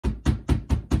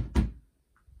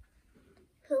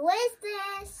Who is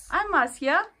this? I'm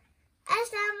Asya.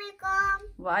 Assalamualaikum.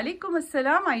 Walaikum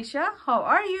assalam, Ayesha. How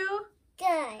are you?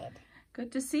 Good.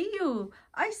 Good to see you.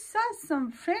 I saw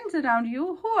some friends around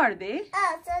you. Who are they?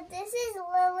 Oh, so this is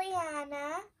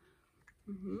Liliana.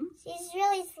 She's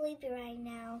really sleepy right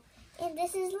now. And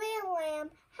this is Little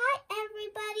Lamb. Hi,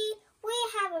 everybody. We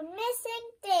have a missing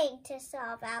thing to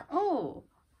solve out. Oh,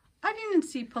 I didn't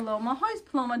see Paloma. How is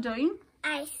Paloma doing?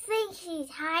 I think she's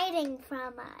hiding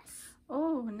from us.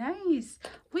 Oh, nice.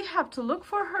 We have to look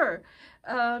for her.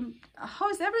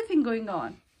 How's everything going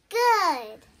on?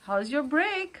 Good. How's your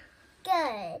break?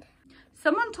 Good.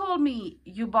 Someone told me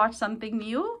you bought something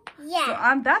new. Yeah.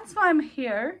 So that's why I'm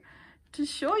here to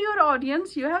show your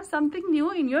audience you have something new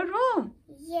in your room.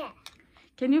 Yeah.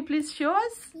 Can you please show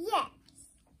us? Yes.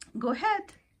 Go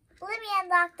ahead. Let me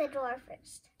unlock the door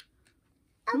first.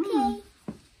 Okay.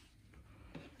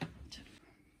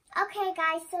 Okay,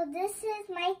 guys, so this is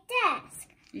my desk.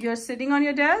 You're sitting on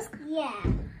your desk? Yeah.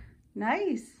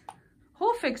 Nice.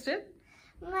 Who fixed it?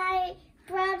 My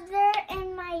brother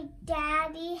and my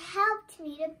daddy helped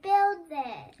me to build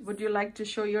this. Would you like to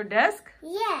show your desk?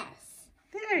 Yes.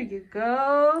 There you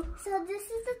go. So this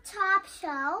is the top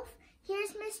shelf.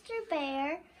 Here's Mr.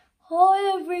 Bear.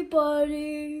 Hi,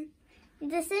 everybody.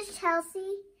 This is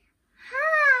Chelsea.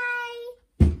 Hi.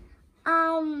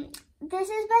 This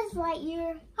is Buzz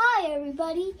Lightyear. Hi,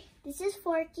 everybody. This is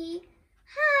Forky.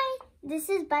 Hi. This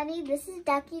is Bunny. This is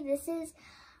Ducky. This is,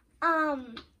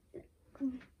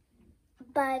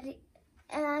 Bud.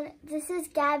 And this is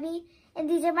Gabby. And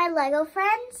these are my Lego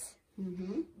friends.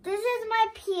 This is my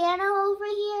piano over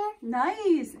here.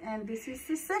 Nice. And this is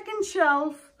the second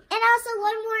shelf. And also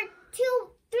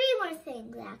three more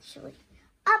things, actually.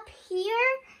 Up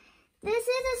here, this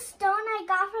is a stone I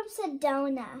got from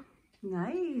Sedona.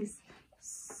 Nice.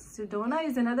 Sedona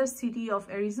is another city of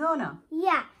Arizona.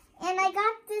 Yeah, and I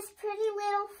got this pretty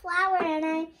little flower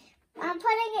and I'm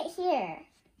putting it here.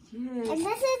 Yes. And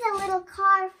this is a little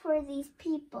car for these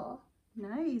people.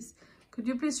 Nice. Could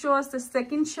you please show us the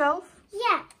second shelf?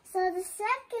 Yeah, so the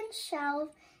second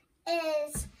shelf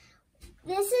is,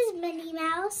 this is Minnie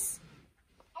Mouse.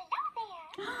 Hello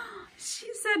there.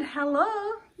 She said hello.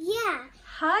 Yeah.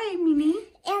 Hi, Minnie.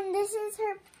 And this is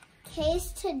her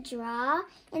case to draw,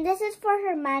 and this is for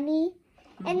her money,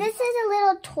 and this is a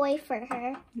little toy for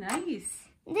her. Nice.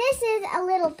 This is a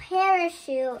little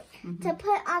parachute to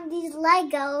put on these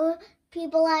Lego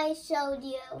people I showed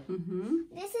you.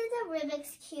 This is a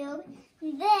Rubik's Cube.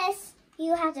 This,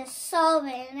 you have to solve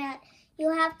it, and you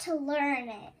have to learn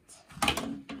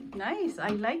it. Nice, I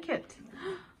like it.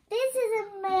 This is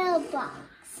a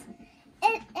mailbox,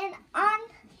 and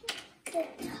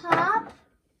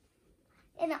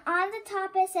on the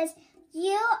top, it says,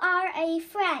 "You are a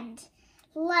friend,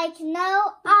 like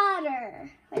no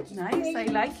otter." Nice, I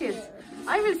like it.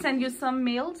 I will send you some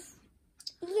mails.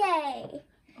 Yay.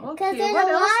 Okay, what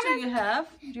else do you have?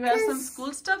 Do you have some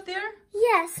school stuff there?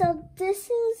 Yeah, so this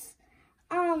is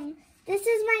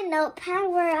my notepad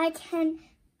where I can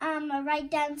write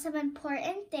down some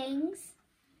important things.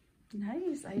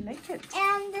 Nice, I like it.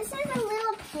 And this is a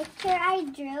little picture I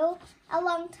drew a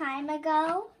long time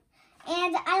ago.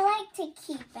 And I like to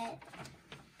keep it.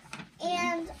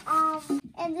 And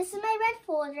this is my red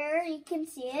folder. You can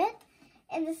see it.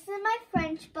 And this is my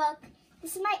French book.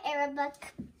 This is my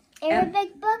Arabic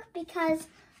book because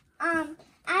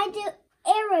I do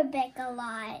Arabic a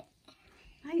lot.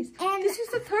 Nice. And this is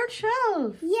the third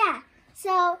shelf. Yeah.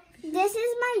 So this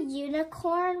is my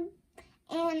unicorn,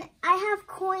 and I have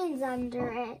coins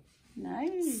under it.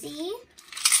 Nice. See?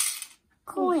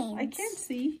 Coins. Oh, I can't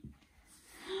see.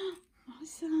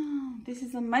 Awesome. This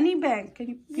is a money bank. Can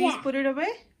you please put it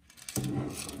away?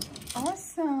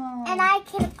 Awesome. And I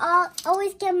can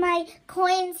always get my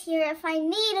coins here if I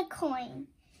need a coin.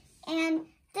 And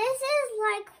this is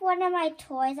like one of my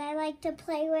toys I like to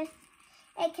play with.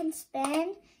 It can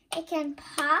spin. It can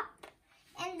pop.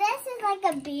 And this is like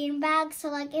a beanbag. So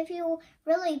like if you're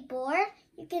really bored,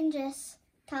 you can just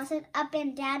toss it up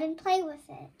and down and play with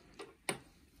it.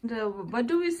 And, what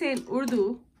do we say in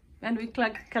Urdu? When we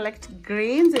collect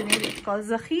grains in it, it's called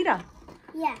zakhira.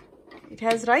 Yeah. It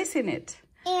has rice in it.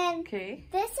 And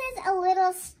this is a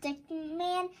little stick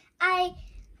man. I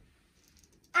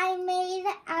made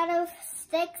out of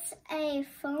sticks a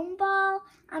foam ball.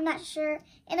 I'm not sure.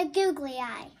 And a googly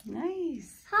eye.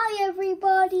 Nice. Hi,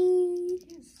 everybody.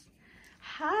 Yes.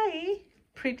 Hi,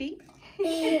 pretty.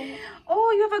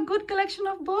 Oh, you have a good collection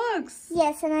of books.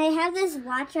 Yes, and I have this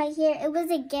watch right here. It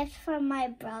was a gift from my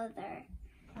brother.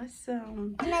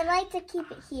 Awesome. And I like to keep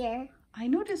it here. I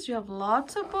noticed you have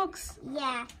lots of books.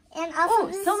 Yeah, and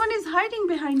also Someone is hiding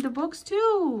behind the books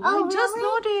too. I just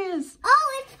noticed.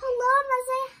 Oh, it's Paloma.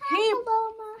 Say hi, Hey.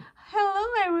 Paloma. Hello,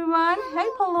 everyone. Hi,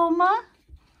 Paloma.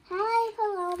 Hi,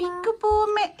 Paloma.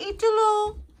 Peekaboo, me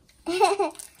itulu.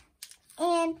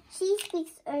 And she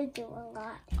speaks Urdu a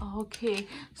lot. Okay,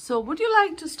 so would you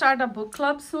like to start a book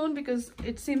club soon? Because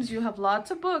it seems you have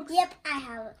lots of books. Yep, I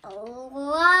have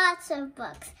lots of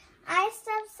books. I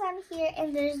stuffed some here,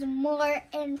 and there's more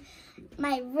in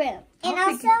my room. And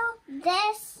also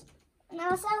this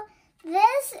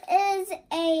is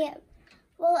a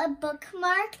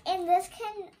bookmark, and this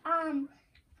can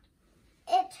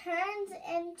it turns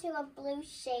into a blue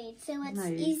shade, so it's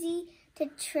easy to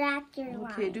track your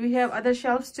line. Okay, do we have other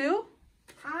shelves too?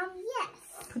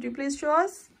 Yes. Could you please show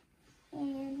us?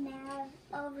 And now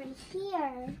over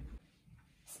here.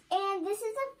 And this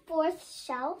is a fourth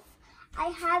shelf. I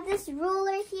have this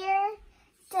ruler here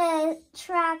to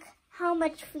track how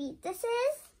much feet this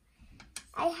is.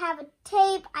 I have a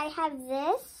tape. I have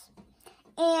this.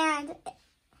 And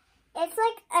it's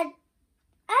like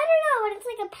I don't know, but it's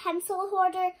like a pencil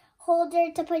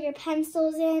holder to put your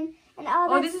pencils in. And all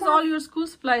that this stuff. is all your school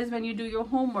supplies when you do your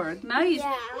homework. Nice.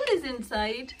 Yeah. What is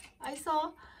inside? I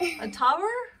saw a tower.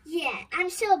 Yeah, I'm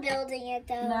still building it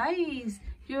though. Nice.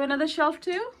 You have another shelf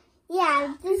too?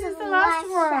 Yeah, this is the last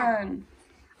one.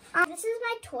 This is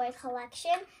my toy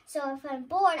collection, so if I'm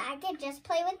bored, I can just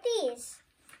play with these.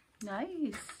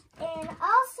 Nice. And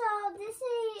also,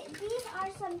 these are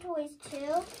some toys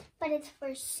too, but it's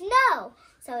for snow.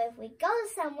 So if we go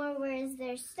somewhere where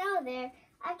there's snow there,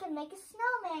 I can make a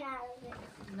snowman out of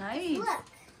it. Nice. Look,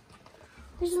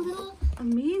 there's a little...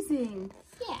 Amazing.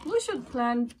 Yeah. We should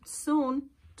plan soon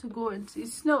to go and see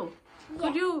snow. Yeah.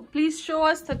 Could you please show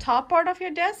us the top part of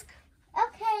your desk?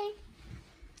 Okay.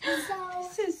 So...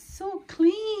 This is so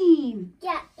clean.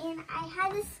 Yeah, and I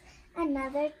have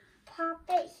another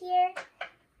poppet here.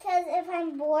 Because if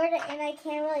I'm bored and I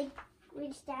can't really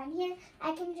reach down here,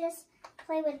 I can just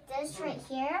play with this right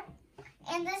here.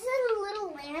 And this is a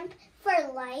little lamp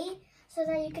for light so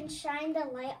that you can shine the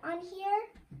light on here.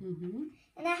 Mm-hmm.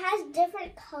 And it has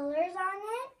different colors on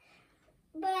it.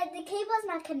 But the cable is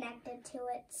not connected to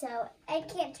it, so I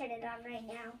can't turn it on right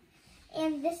now.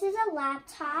 And this is a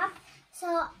laptop.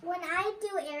 So when I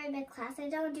do Arabic class, I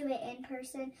don't do it in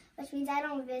person, which means I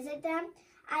don't visit them.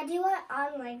 I do an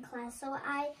online class. So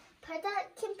I put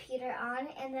the computer on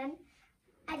and then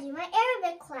I do my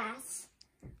Arabic class.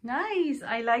 Nice.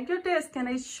 I like your desk. Can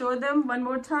I show them one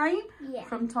more time? Yeah.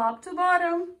 From top to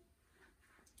bottom.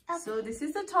 Okay. So this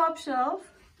is the top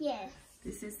shelf. Yes.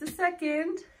 This is the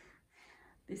second.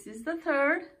 This is the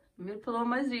third, where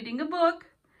Paloma is reading a book.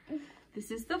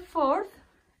 This is the fourth.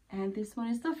 And this one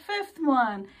is the fifth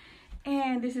one.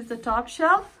 And this is the top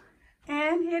shelf.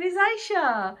 And here is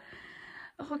Ayesha.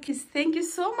 Okay, thank you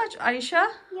so much, Ayesha,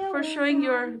 for showing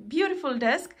your beautiful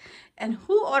desk. And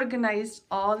who organized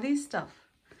all this stuff?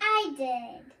 I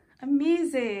did.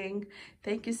 Amazing.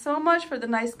 Thank you so much for the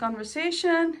nice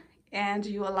conversation. And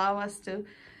you allow us to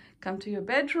come to your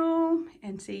bedroom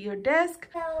and see your desk.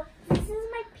 So this is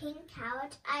my pink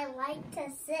couch. I like to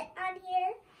sit on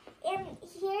here. And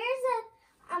here's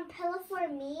a pillow for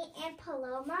me and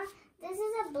Paloma. This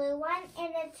is a blue one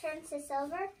and it turns to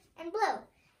silver and blue.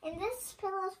 And this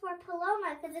pillow is for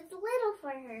Paloma because it's little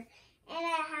for her. And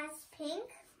it has pink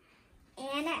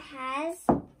and it has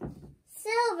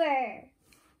silver.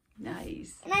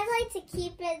 Nice. And I like to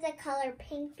keep it the color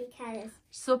pink because...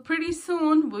 So pretty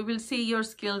soon we will see your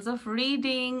skills of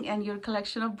reading and your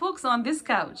collection of books on this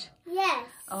couch. Yes.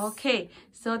 Okay.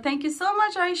 So thank you so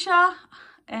much, Ayesha.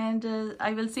 And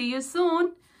I will see you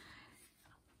soon.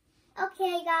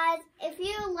 Okay, guys. If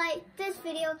you like this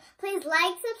video, please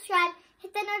like, subscribe,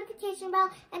 hit the notification bell,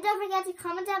 and don't forget to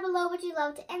comment down below what you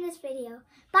loved in this video.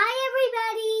 Bye.